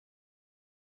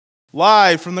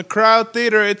Live from the Crowd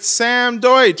Theater, it's Sam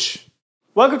Deutsch.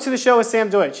 Welcome to the show with Sam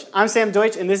Deutsch. I'm Sam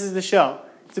Deutsch, and this is the show.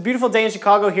 It's a beautiful day in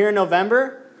Chicago here in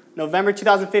November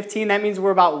 2015. That means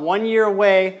we're about 1 year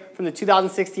away from the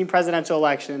 2016 presidential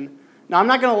election. Now, I'm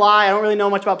not going to lie, I don't really know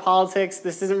much about politics.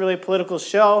 This isn't really a political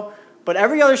show, but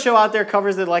every other show out there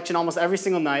covers the election almost every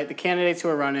single night, the candidates who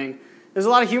are running. There's a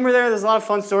lot of humor there, there's a lot of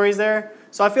fun stories there,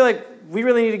 so I feel like we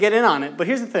really need to get in on it. But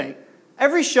here's the thing.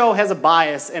 Every show has a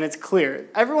bias, and it's clear.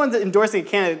 Everyone's endorsing a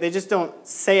candidate, they just don't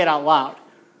say it out loud.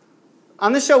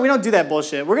 On this show, we don't do that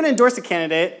bullshit. We're going to endorse a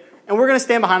candidate, and we're going to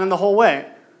stand behind them the whole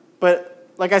way. But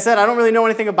like I said, I don't really know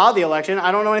anything about the election.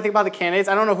 I don't know anything about the candidates.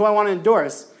 I don't know who I want to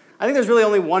endorse. I think there's really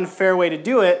only one fair way to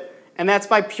do it, and that's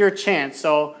by pure chance.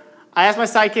 So I asked my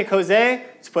sidekick, Jose,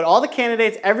 to put all the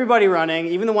candidates, everybody running,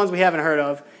 even the ones we haven't heard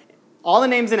of, all the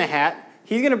names in a hat.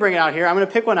 He's going to bring it out here. I'm going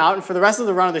to pick one out, and for the rest of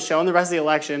the run of the show and the rest of the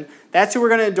election, that's who we're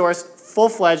going to endorse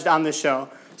full-fledged on this show.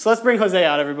 So let's bring Jose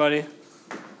out, everybody.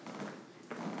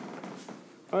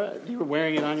 All right, you were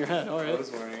wearing it on your head. All right. I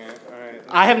was wearing it. All right.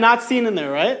 I have not seen in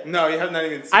there, right? No, you have not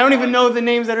even seen I don't even know the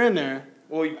names that are in there.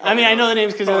 Well, I mean, I know the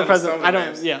names because you're the president. I don't.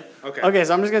 Names. Yeah. Okay. Okay,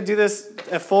 so I'm just going to do this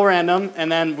at full random,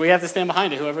 and then we have to stand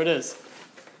behind it, whoever it is.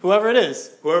 Whoever it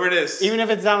is. Whoever it is. Even if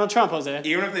it's Donald Trump, Jose.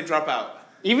 Even if they drop out.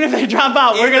 Even if they drop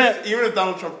out, we're going to... Even if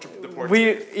Donald Trump deports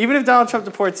you. Even if Donald Trump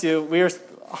deports you, we are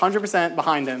 100%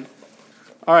 behind him.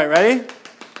 All right, ready?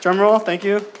 Drum roll, thank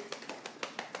you.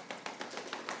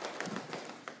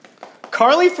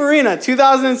 Carly Fiorina,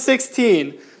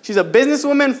 2016. She's a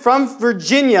businesswoman from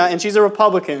Virginia, and she's a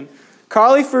Republican.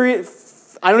 Carly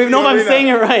Fiorina, I don't even know if I'm saying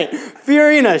it right.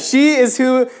 Fiorina, she is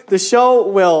who the show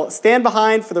will stand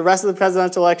behind for the rest of the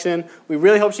presidential election. We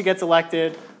really hope she gets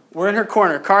elected. We're in her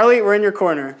corner. Carly, we're in your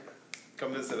corner.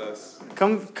 Come visit us.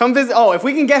 Come visit. Oh, if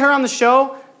we can get her on the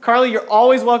show, Carly, you're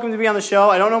always welcome to be on the show.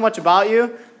 I don't know much about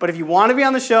you, but if you want to be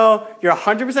on the show, you're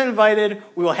 100% invited.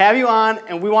 We will have you on,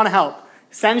 and we want to help.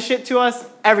 Send shit to us,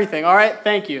 everything, all right?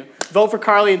 Thank you. Vote for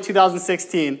Carly in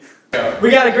 2016. We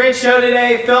got a great show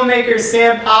today. Filmmakers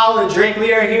Sam Powell and Drake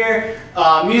Lee are here.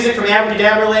 Music from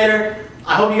Abracadabra later.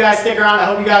 I hope you guys stick around. I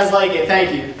hope you guys like it.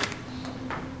 Thank you.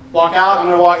 Walk out. I'm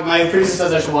going to walk. My producer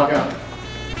says I should walk out.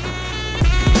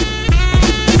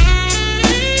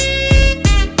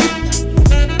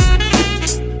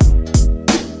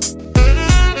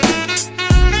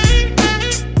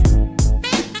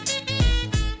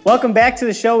 Welcome back to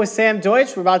the show with Sam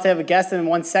Deutsch. We're about to have a guest in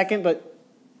 1 second, but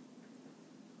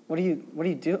what do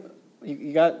you do?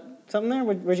 You got something there?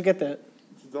 Where'd you get that?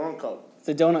 It's a donut cup. It's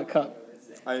a donut cup.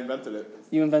 I invented it.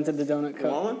 You invented the donut cup? You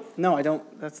want one? No, I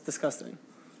don't. That's disgusting.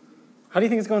 How do you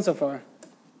think it's going so far?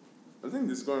 I think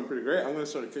this is going pretty great. I'm going to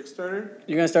start a Kickstarter.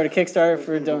 You're going to start a Kickstarter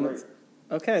for donuts?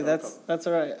 Okay, that's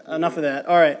all right. Enough of that.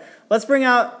 All right, let's bring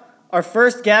out our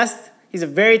first guest. He's a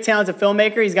very talented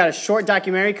filmmaker. He's got a short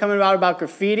documentary coming out about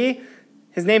graffiti.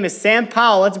 His name is Sam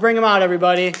Powell. Let's bring him out,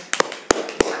 everybody.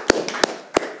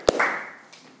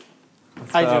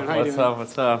 How you doing?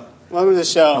 What's up? Welcome to the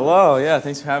show. Hello, yeah,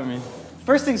 thanks for having me.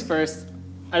 First things first,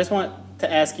 I just want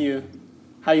to ask you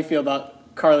how you feel about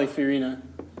Carly Fiorina.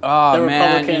 Oh,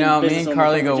 man, you know, me and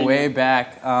Carly go way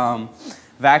back. I've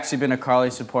actually been a Carly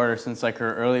supporter since, like,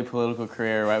 her early political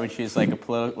career, right, when she was, like, a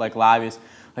lobbyist.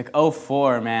 Like,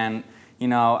 '04, man. You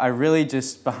know, I really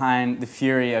just behind the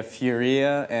fury of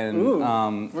Fioria, and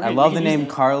I love the name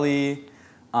Carly.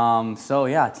 So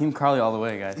yeah, Team Carly all the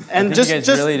way, guys. And just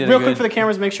really real quick for the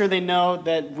cameras, make sure they know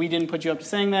that we didn't put you up to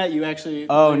saying that. You actually.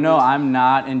 Oh no, I'm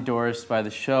not endorsed by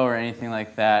the show or anything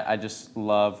like that. I just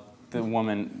love the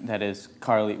woman that is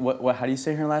Carly. What? How do you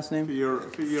say her last name?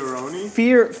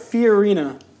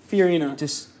 Fiorina.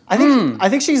 Just. I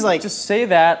think she's like. Just say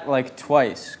that like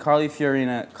twice. Carly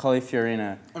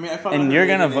Fiorina. I mean, I found and you're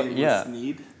gonna vote. Yeah.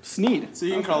 Sneed. So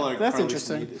you can call her. That's Carly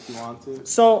interesting. Sneed if you want to.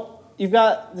 So you've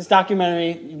got this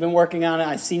documentary. You've been working on it.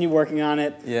 I've seen you working on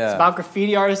it. Yeah. It's about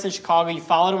graffiti artists in Chicago. You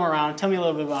followed them around. Tell me a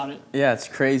little bit about it. Yeah, it's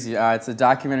crazy. It's a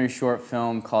documentary short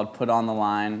film called Put on the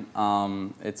Line.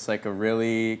 It's like a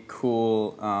really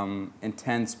cool,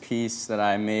 intense piece that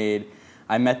I made.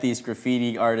 I met these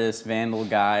graffiti artists, vandal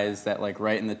guys that like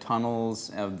write in the tunnels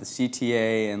of the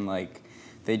CTA, and like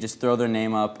they just throw their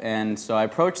name up. And so I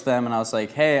approached them and I was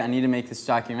like, hey, I need to make this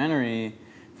documentary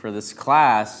for this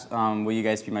class. Will you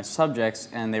guys be my subjects?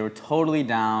 And they were totally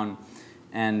down.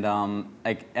 And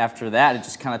like after that, it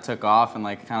just kind of took off and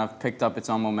like kind of picked up its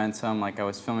own momentum. Like I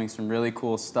was filming some really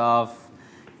cool stuff,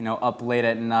 you know, up late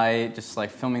at night, just like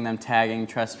filming them tagging,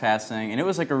 trespassing. And it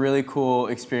was like a really cool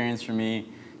experience for me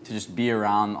to just be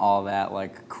around all that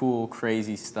like cool,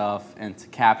 crazy stuff and to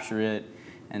capture it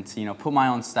and to, you know, put my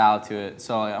own style to it.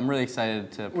 So I'm really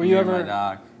excited to premiere my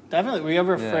doc. Definitely. Were you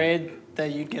ever Yeah. afraid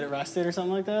that you'd get arrested or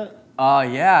something like that?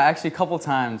 Yeah, actually a couple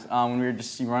times when we were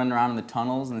just running around in the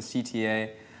tunnels in the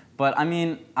CTA. But I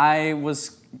mean, I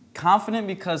was confident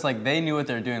because like they knew what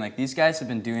they were doing. Like these guys have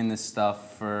been doing this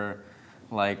stuff for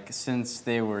like since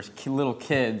they were little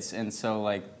kids, and so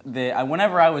like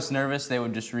whenever I was nervous, they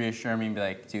would just reassure me and be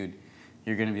like, "Dude,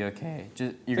 you're gonna be okay.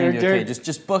 You're gonna be okay.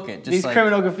 Just book it." Just these like,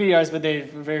 criminal graffiti artists, but they're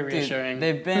very reassuring.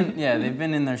 Dude, they've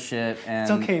been in their shit, and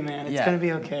it's okay, man. It's gonna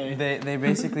be okay. They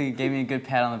basically gave me a good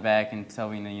pat on the back and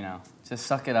told me, you know, just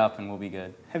suck it up and we'll be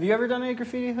good. Have you ever done any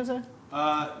graffiti, Jose?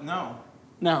 No.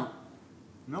 No.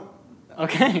 Nope.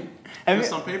 Okay.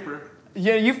 Just on paper.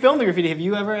 Yeah, you filmed the graffiti. Have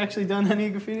you ever actually done any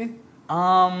graffiti?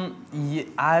 Yeah,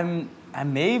 I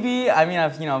maybe. I mean,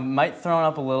 I've might thrown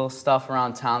up a little stuff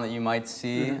around town that you might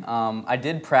see. Mm-hmm. I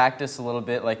did practice a little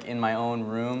bit, like in my own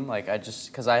room, like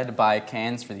because I had to buy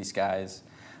cans for these guys.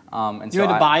 And you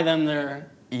had to buy them their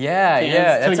yeah, cans yeah.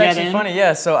 to That's get actually in? funny.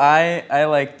 Yeah, so I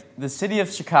like the city of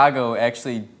Chicago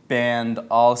actually banned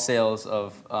all sales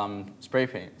of spray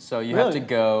paint. So you have to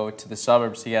go to the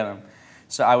suburbs to get them.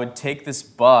 So I would take this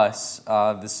bus to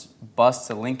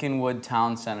Lincolnwood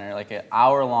Town Center, like an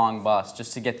hour-long bus,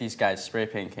 just to get these guys spray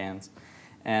paint cans.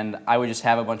 And I would just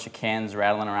have a bunch of cans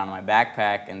rattling around in my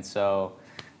backpack, and so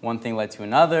one thing led to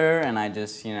another, and I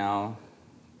just,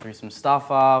 threw some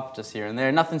stuff up, just here and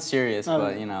there. Nothing serious,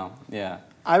 but, yeah.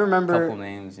 I remember a couple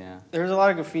names, yeah. There was a lot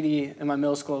of graffiti in my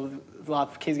middle school. A lot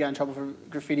of kids got in trouble for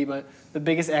graffiti, but the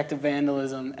biggest act of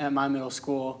vandalism at my middle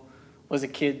school was a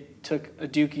kid took a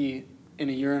dookie in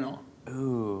a urinal.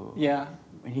 Ooh. Yeah.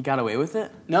 And he got away with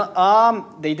it?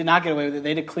 No, they did not get away with it. They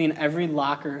had to clean every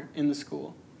locker in the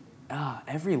school. Ah,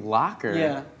 every locker?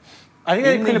 Yeah. I think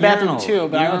they had to clean the bathroom too,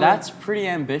 but I remember that's pretty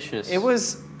ambitious. it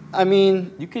was, I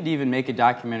mean... You could even make a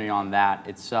documentary on that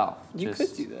itself. You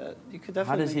could do that. You could definitely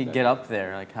How does he get up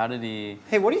there? Like, how did he...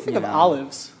 Hey, what do you think of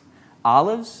olives?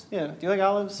 Olives? Yeah. Do you like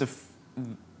olives?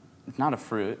 Not a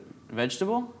fruit. A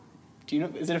vegetable? Do you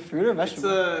know, is it a fruit or a vegetable?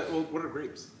 Well, what are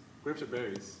grapes? Grapes are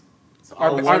berries. So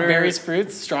Are berries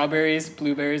fruits? Strawberries,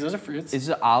 blueberries, those are fruits. Is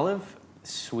the olive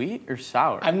sweet or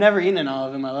sour? I've never eaten an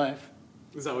olive in my life.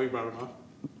 Is that why you brought them up?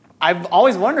 I'm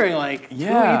always wondering, like,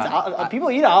 yeah. people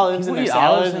eat olives in their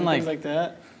salads and like, things like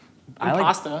that. And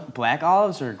pasta. Like black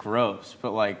olives are gross,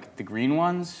 but like the green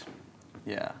ones,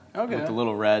 yeah. Okay. With the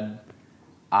little red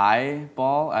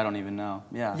eyeball, I don't even know.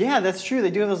 Yeah. Yeah, that's true.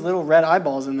 They do have those little red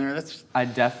eyeballs in there.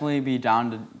 I'd definitely be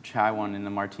down to try one in a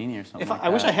martini or something. I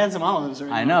wish I had some olives right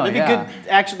now. I know. That'd be good.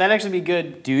 That'd actually be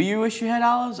good. Do you wish you had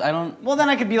olives? I don't. Well, then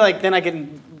I could be like,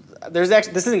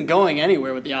 this isn't going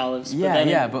anywhere with the olives.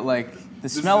 Yeah, but like the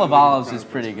smell of olives is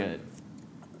pretty good.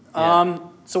 Yeah.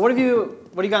 So what do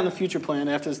you got in the future planned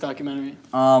after this documentary?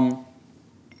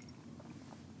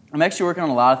 I'm actually working on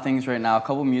a lot of things right now, a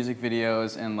couple music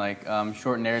videos and like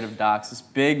short narrative docs. This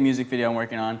big music video I'm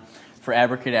working on for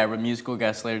Abracadabra, musical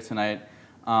guest later tonight.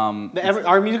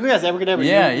 Our musical guest, Abracadabra.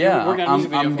 Yeah, you're working on a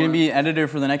music video I'm going to be editor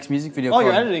for the next music video called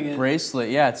you're editing it. Bracelet.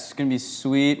 Yeah, it's going to be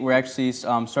sweet. We're actually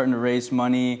starting to raise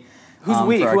money Who's for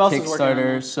we? our Who else is working on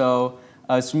Kickstarter. that? So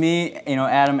it's me,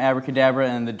 Adam Abracadabra,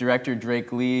 and the director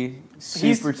Drake Lee.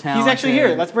 Super talented. He's actually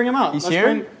here. Let's bring him out. He's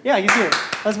here? Yeah, he's here.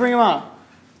 Let's bring him out.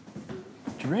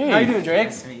 Drake. How you doing, Drake?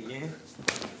 Nice to meet you.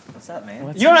 What's up, man?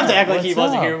 You don't have to act like he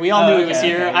wasn't here. We all knew he was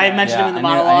here. I had mentioned him in the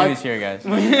monologue. I knew he was here,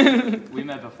 guys. We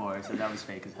met before, so that was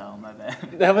fake as hell. My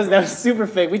bad. That was super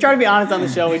fake. We try to be honest on the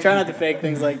show. We try not to fake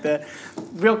things like that.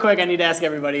 Real quick, I need to ask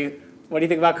everybody, what do you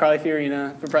think about Carly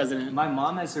Fiorina for president? My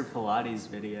mom has her Pilates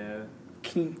video.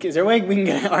 Is there a way we can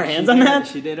get our hands on that?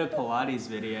 She did a Pilates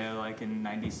video like in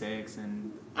 '96,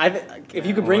 and if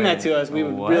you could bring that to us, we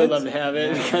would really love to have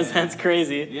it because that's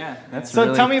crazy. yeah. That's So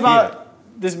really tell me cute.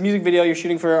 about this music video you're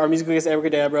shooting for our musical guest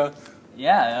Abracadabra.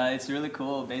 Yeah, it's really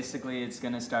cool. Basically, it's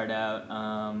gonna start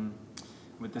out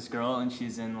with this girl, and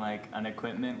she's in like an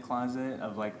equipment closet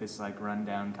of like this like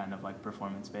rundown kind of like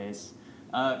performance space.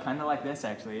 Kind of like this,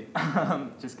 actually.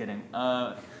 Just kidding.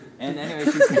 And anyway,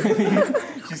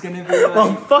 she's gonna be like,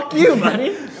 Well, fuck you,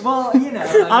 buddy. well, you know.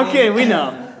 I mean, Okay,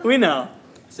 we know.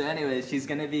 So anyway, she's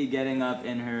gonna be getting up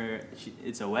in her,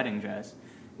 it's a wedding dress,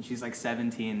 and she's like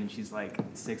 17, and she's like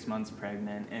 6 months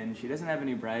pregnant, and she doesn't have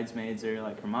any bridesmaids, or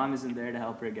like her mom isn't there to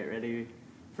help her get ready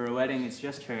for a wedding. It's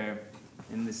just her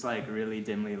in this like really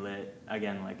dimly lit,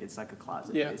 again, like it's like a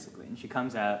closet basically. And she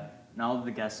comes out, and all of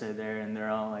the guests are there, and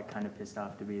they're all like kind of pissed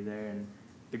off to be there, and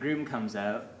the groom comes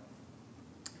out,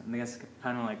 and the guests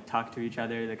kind of like talk to each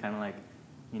other. They're kind of like,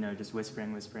 just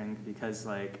whispering, because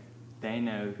like they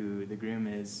know who the groom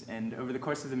is. And over the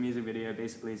course of the music video,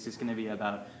 basically it's just going to be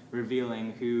about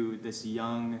revealing who this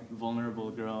young, vulnerable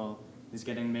girl is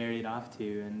getting married off to,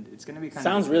 and it's going to be kind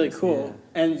Sounds of really cool.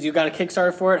 Yeah. And you got a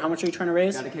Kickstarter for it. How much are you trying to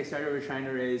raise? Got a Kickstarter. We're trying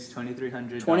to raise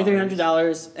 $2,300.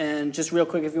 $2,300. And just real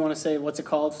quick, if you want to say what's it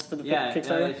called for the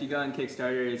Kickstarter? If you go on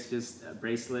Kickstarter, it's just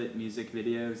Bracelet Music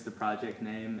Video is the project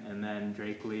name, and then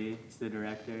Drake Lee is the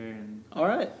director. And All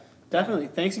right. Definitely.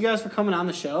 Thanks, you guys, for coming on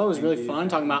the show. It was really fun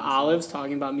talking about olives,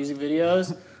 talking about music videos,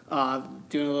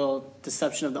 doing a little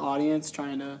deception of the audience,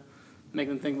 trying to make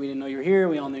them think we didn't know you were here.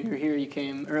 We all knew you were here. You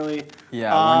came early.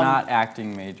 Yeah, we're not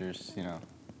acting majors, you know.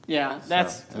 Yeah,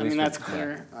 that's. So, I mean, that's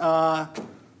clear. wow,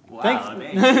 Thanks.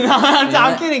 thanks. No,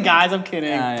 I'm kidding, guys. I'm kidding.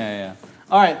 Yeah.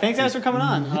 All right. Thanks, guys, for coming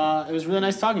on. It was really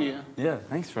nice talking to you. Yeah,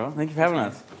 thanks, bro. Thank you for having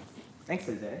us. Thanks,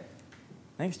 Jose.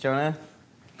 Thanks, Jonah.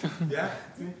 Yeah.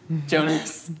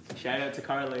 Jonas. Shout out to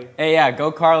Carly. Hey, yeah,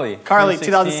 go Carly. Carly,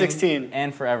 2016.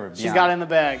 And forever. She's beyond. got it in the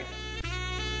bag.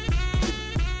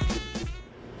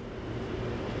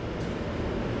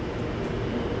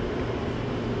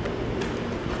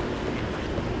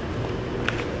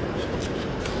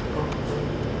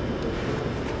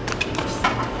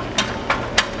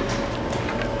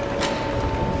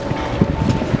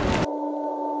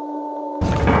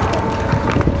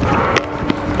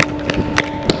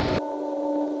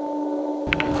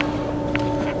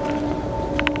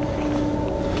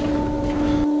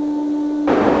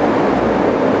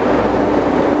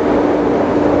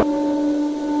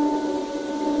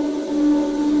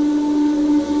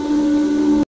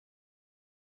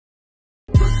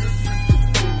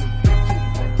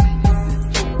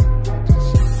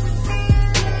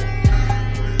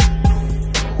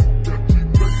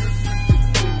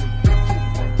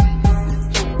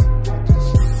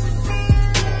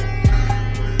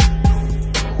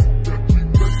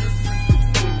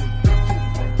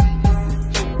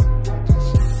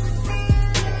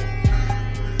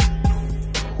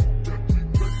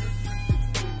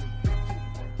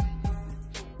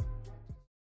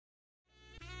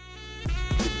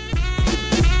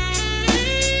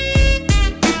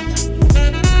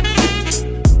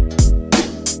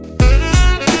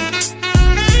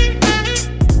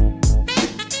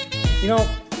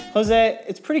 Jose,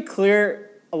 it's pretty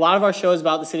clear a lot of our show is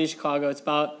about the city of Chicago. It's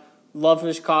about love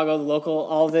for Chicago, the local,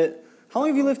 all of it. How long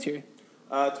have you lived here?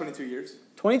 22 years.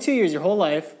 22 years, your whole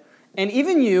life. And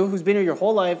even you, who's been here your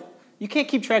whole life, you can't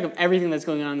keep track of everything that's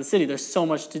going on in the city. There's so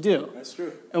much to do. That's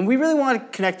true. And we really want to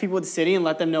connect people with the city and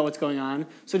let them know what's going on.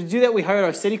 So to do that, we hired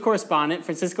our city correspondent,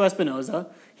 Francisco Espinoza.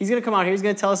 He's going to come out here. He's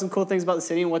going to tell us some cool things about the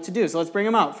city and what to do. So let's bring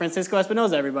him out. Francisco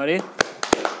Espinoza, everybody.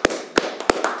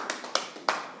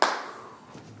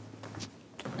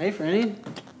 Hey, Franny.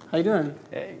 How you doing?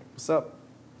 Hey, what's up?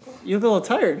 You look a little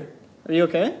tired. Are you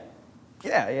okay?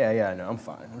 Yeah, no, I'm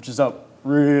fine. I'm just up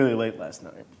really late last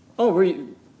night. Oh, were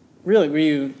you? Really? Were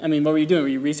you? I mean, what were you doing? Were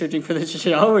you researching for the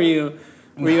show? Were you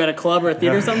at a club or a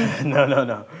theater or something? No.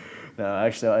 No,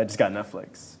 actually, I just got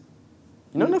Netflix.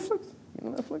 You know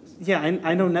Netflix? Yeah,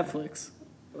 I know Netflix.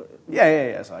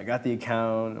 Yeah. So I got the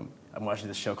account. I'm watching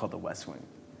this show called The West Wing.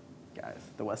 Guys,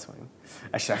 The West Wing.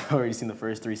 Actually, I've already seen the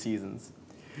first 3 seasons.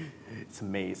 It's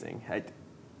amazing.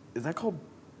 Is that called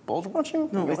bulge watching?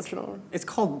 No, it's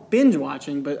called binge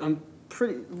watching, but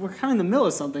we're kind of in the middle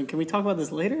of something. Can we talk about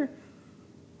this later?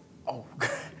 Oh,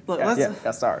 Look,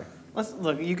 sorry.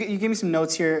 Look, you gave me some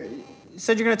notes here. You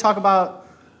said you're going to talk about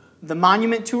the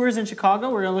monument tours in Chicago.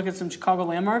 We're going to look at some Chicago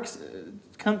landmarks.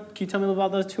 Can you tell me a little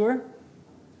about those tour?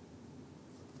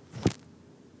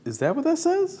 Is that what that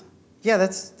says? Yeah,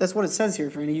 that's what it says here,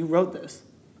 Franny. You wrote this.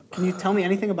 Can you tell me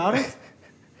anything about it?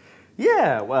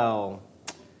 Yeah, well,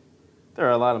 there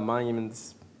are a lot of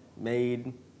monuments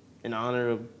made in honor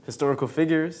of historical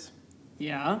figures.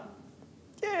 Yeah.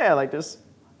 Yeah, like there's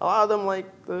a lot of them,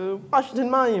 like the Washington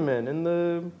Monument and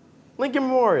the Lincoln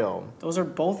Memorial. Those are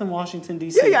both in Washington,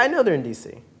 D.C. Yeah, I know they're in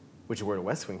D.C., which is where the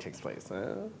West Wing takes place.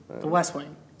 The West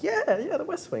Wing. Yeah, the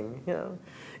West Wing. You know,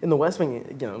 in the West Wing,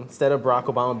 instead of Barack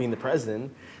Obama being the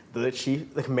president,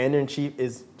 the commander-in-chief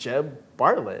is Jeb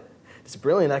Bartlett. This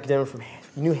brilliant academic from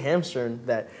New Hampshire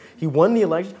that he won the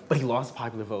election, but he lost the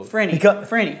popular vote.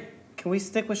 Franny, can we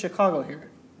stick with Chicago here?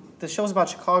 The show's about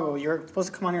Chicago. You're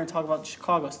supposed to come on here and talk about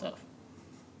Chicago stuff.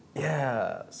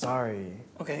 Yeah, sorry.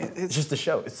 Okay. It's just the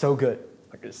show. It's so good.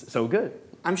 Like, it's so good.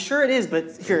 I'm sure it is,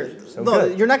 but here, So look,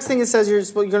 good. your next thing it says you're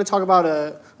going to talk about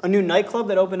a new nightclub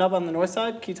that opened up on the north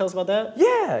side. Can you tell us about that?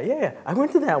 Yeah. I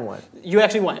went to that one. You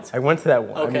actually went? I went to that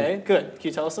one. Okay, good. Can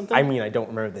you tell us something? I mean, I don't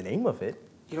remember the name of it.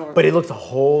 You don't But it looks a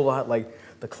whole lot like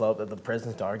the club that the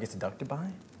president's daughter gets abducted by.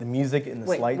 The music and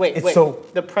the slides. Wait. So,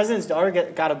 The president's daughter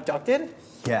got abducted?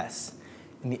 yes.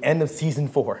 In the end of season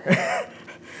 4,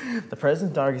 the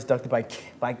president's daughter gets abducted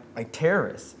by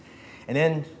terrorists. And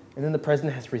then and then the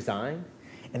president has resigned,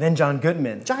 and then John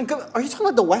Goodman. John Goodman, are you talking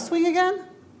about the West Wing again?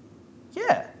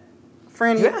 Yeah.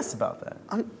 Franny, You asked about that.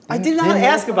 I did not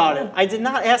ask about it. I did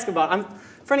not ask about it.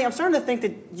 Franny, I'm starting to think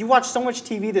that you watched so much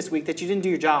TV this week that you didn't do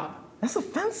your job. That's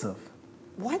offensive.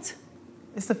 What?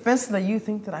 It's offensive that you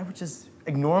think that I would just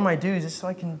ignore my duties just so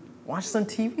I can watch some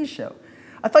TV show.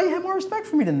 I thought you had more respect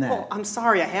for me than that. Well, I'm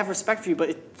sorry. I have respect for you, but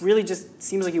it really just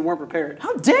seems like you weren't prepared.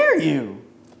 How dare you?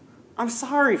 I'm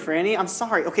sorry, Franny. I'm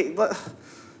sorry. Okay,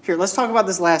 here, let's talk about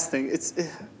this last thing. It's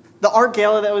the art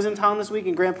gala that was in town this week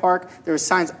in Grant Park. There were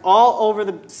signs all over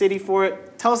the city for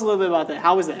it. Tell us a little bit about that.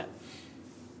 How was that?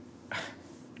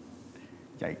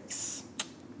 Yikes.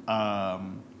 I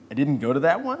didn't go to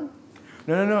that one.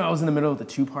 No. I was in the middle of the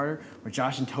two-parter where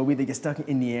Josh and Toby, they get stuck in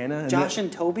Indiana. Josh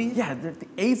and Toby? Yeah, they're the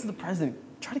aides of the president.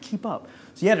 Try to keep up.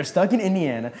 So yeah, they're stuck in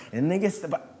Indiana, and then they get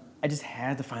stuck. I just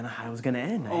had to find out how it was going to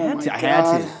end. I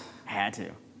had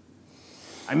to.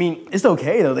 I mean, it's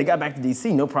okay, though. They got back to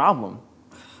D.C., no problem.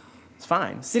 It's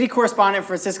fine. City correspondent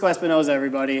Francisco Espinoza,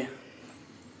 everybody.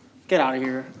 Get out of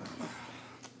here.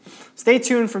 Stay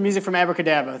tuned for music from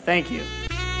Abracadabra. Thank you.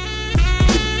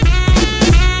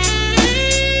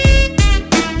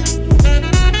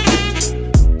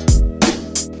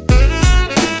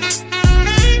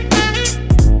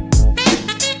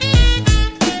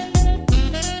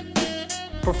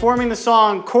 Performing the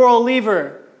song Coral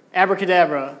Lever,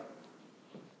 Abracadabra.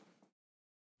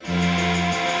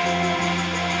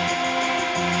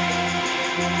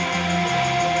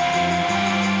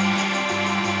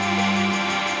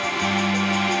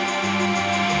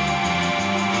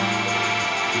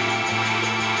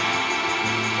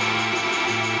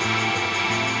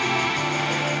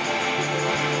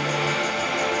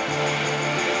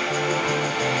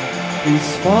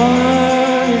 As far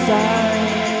as I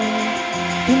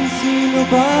can see,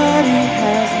 nobody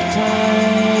has the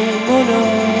time, oh no.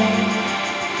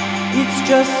 It's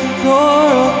just some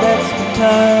coral that's been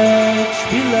touched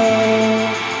below,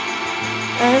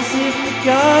 as if the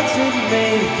gods had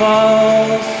made it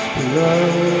false below.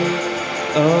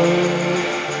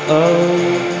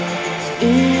 It's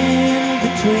in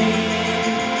between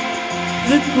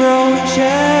the growing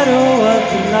shadow of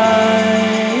the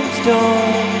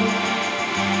limestone,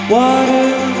 water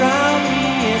around me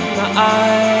in my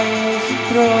eyes and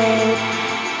throat.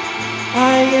 I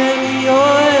am the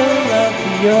oil of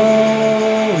the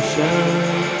ocean.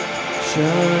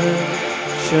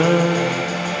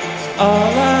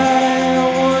 All I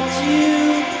want to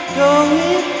go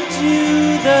into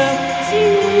the sea.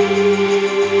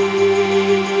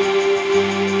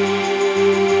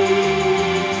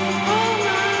 All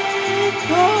my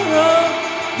coral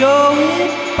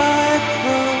going by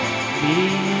from me.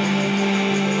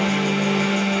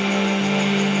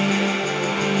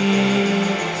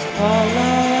 All I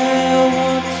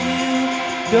want to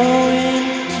go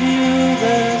into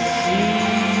the sea.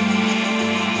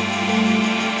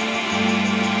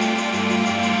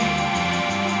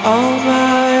 All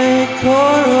my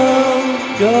coral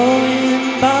going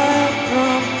by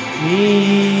from me.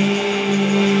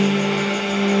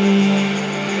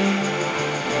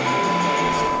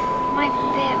 My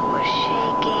bed was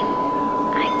shaking.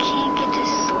 I can't get to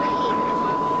sleep.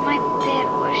 My bed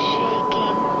was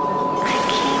shaking. I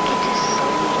can't get to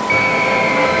sleep.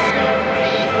 My bed was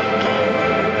shaking.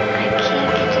 I can't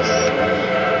get to sleep.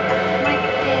 My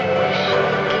bed was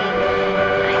shaking.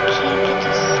 I can't get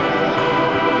to sleep.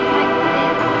 My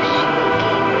bed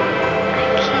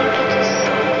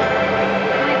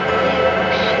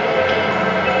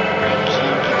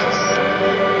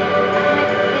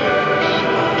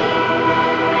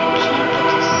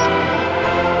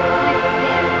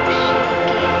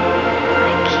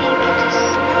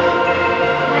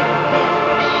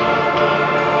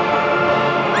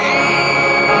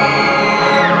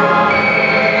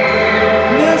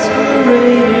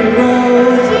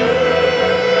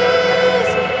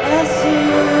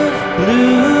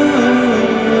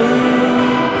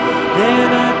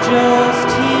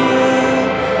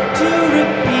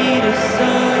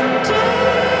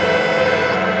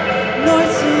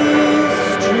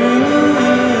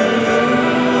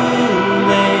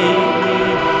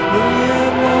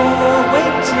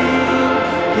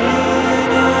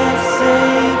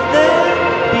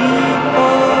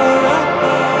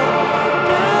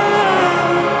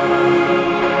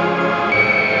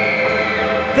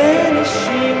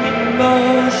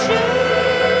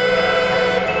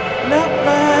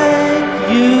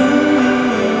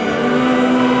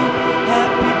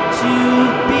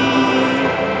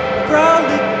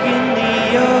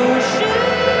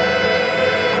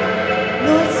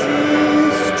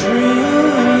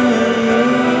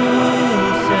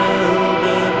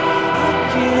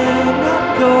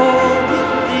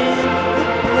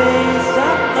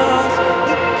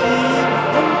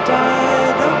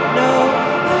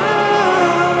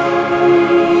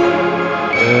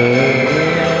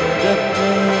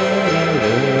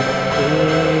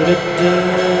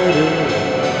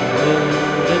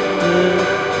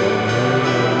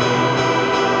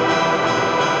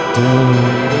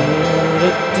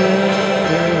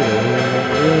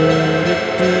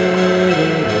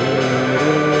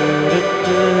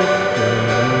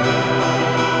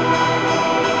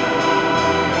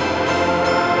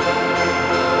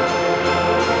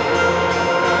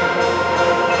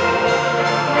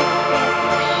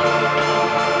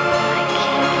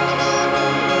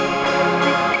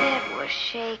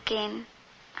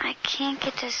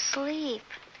to sleep.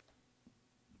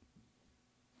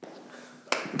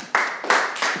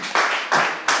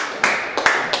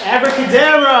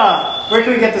 Abracadabra! Where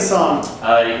can we get the song? You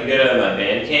can go to my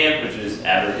Bandcamp, which is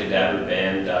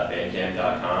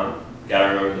abracadabraband.bandcamp.com.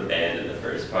 Gotta remember the band in the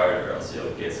first part, or else you'll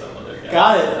get some other guy.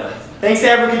 Got it. Thanks to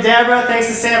Abracadabra, thanks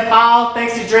to Sam Powell,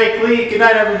 thanks to Drake Lee. Good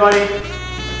night, everybody.